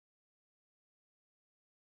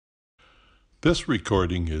This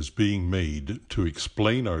recording is being made to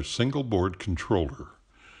explain our single board controller,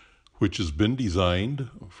 which has been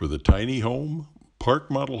designed for the tiny home,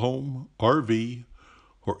 park model home, RV,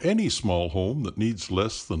 or any small home that needs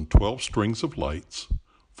less than 12 strings of lights,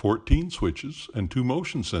 14 switches, and 2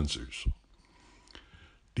 motion sensors.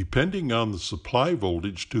 Depending on the supply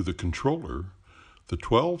voltage to the controller, the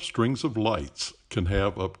 12 strings of lights can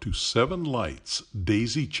have up to 7 lights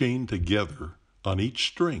daisy-chained together on each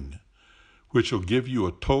string, which will give you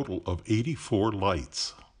a total of 84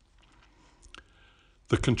 lights.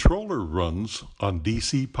 The controller runs on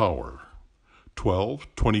DC power, 12,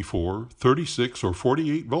 24, 36, or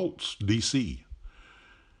 48 volts DC.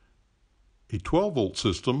 A 12-volt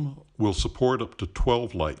system will support up to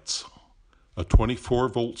 12 lights. A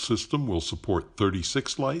 24-volt system will support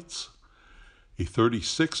 36 lights. A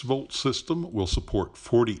 36-volt system will support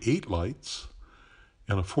 48 lights.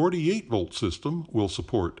 And a 48-volt system will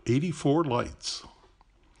support 84 lights.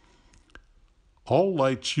 All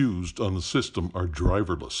lights used on the system are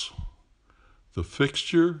driverless. The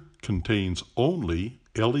fixture contains only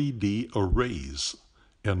LED arrays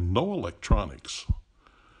and no electronics.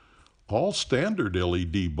 All standard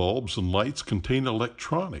LED bulbs and lights contain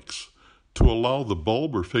electronics to allow the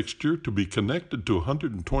bulb or fixture to be connected to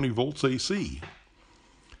 120 volts AC.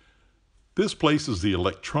 This places the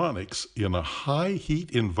electronics in a high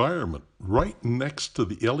heat environment right next to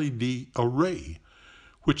the LED array,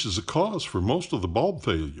 which is a cause for most of the bulb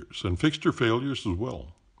failures and fixture failures as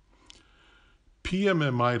well.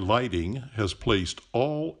 PMMI Lighting has placed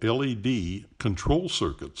all LED control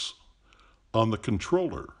circuits on the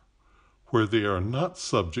controller where they are not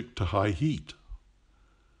subject to high heat.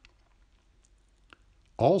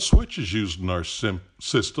 All switches used in our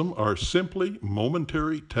system are simply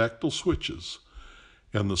momentary tactile switches,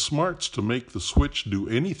 and the smarts to make the switch do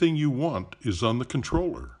anything you want is on the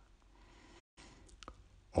controller.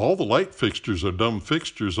 All the light fixtures are dumb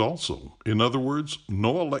fixtures also. In other words,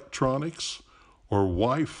 no electronics or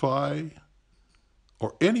Wi-Fi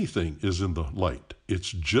or anything is in the light.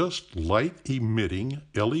 It's just light-emitting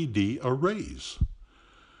LED arrays.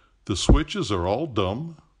 The switches are all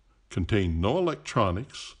dumb, contain no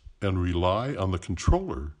electronics, and rely on the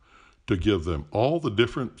controller to give them all the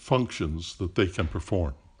different functions that they can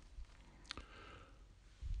perform.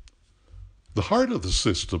 The heart of the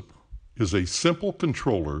system is a simple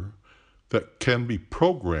controller that can be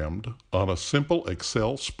programmed on a simple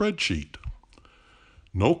Excel spreadsheet.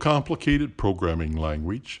 No complicated programming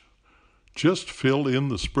language. Just fill in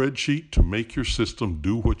the spreadsheet to make your system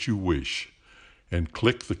do what you wish, and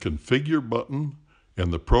click the Configure button,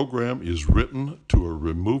 and the program is written to a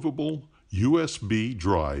removable USB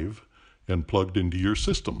drive and plugged into your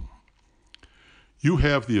system. You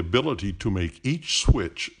have the ability to make each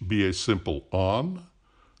switch be a simple on,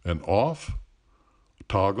 an off, a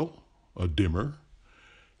toggle, a dimmer,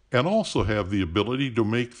 and also have the ability to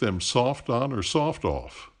make them soft on or soft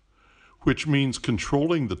off, which means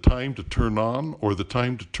controlling the time to turn on or the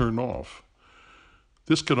time to turn off.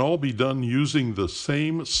 This can all be done using the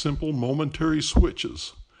same simple momentary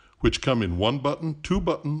switches, which come in 1-button,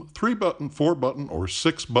 2-button, 3-button, 4-button, or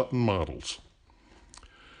 6-button models.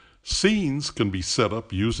 Scenes can be set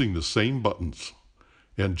up using the same buttons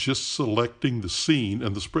and just selecting the scene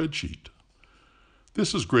in the spreadsheet.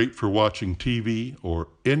 This is great for watching TV or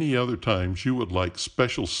any other times you would like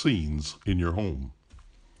special scenes in your home.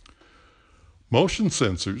 Motion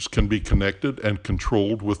sensors can be connected and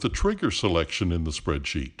controlled with the trigger selection in the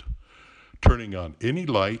spreadsheet, turning on any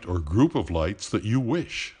light or group of lights that you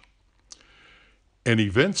wish. An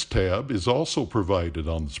Events tab is also provided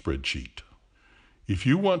on the spreadsheet. If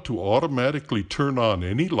you want to automatically turn on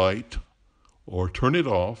any light or turn it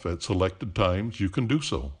off at selected times, you can do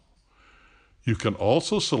so. You can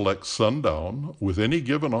also select sundown with any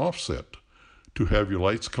given offset to have your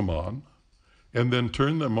lights come on, and then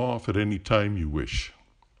turn them off at any time you wish.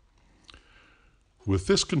 With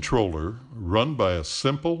this controller, run by a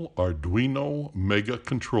simple Arduino Mega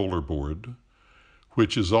controller board,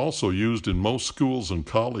 which is also used in most schools and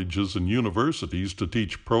colleges and universities to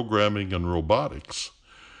teach programming and robotics,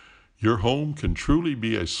 your home can truly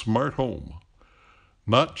be a smart home,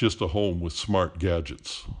 not just a home with smart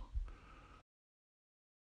gadgets.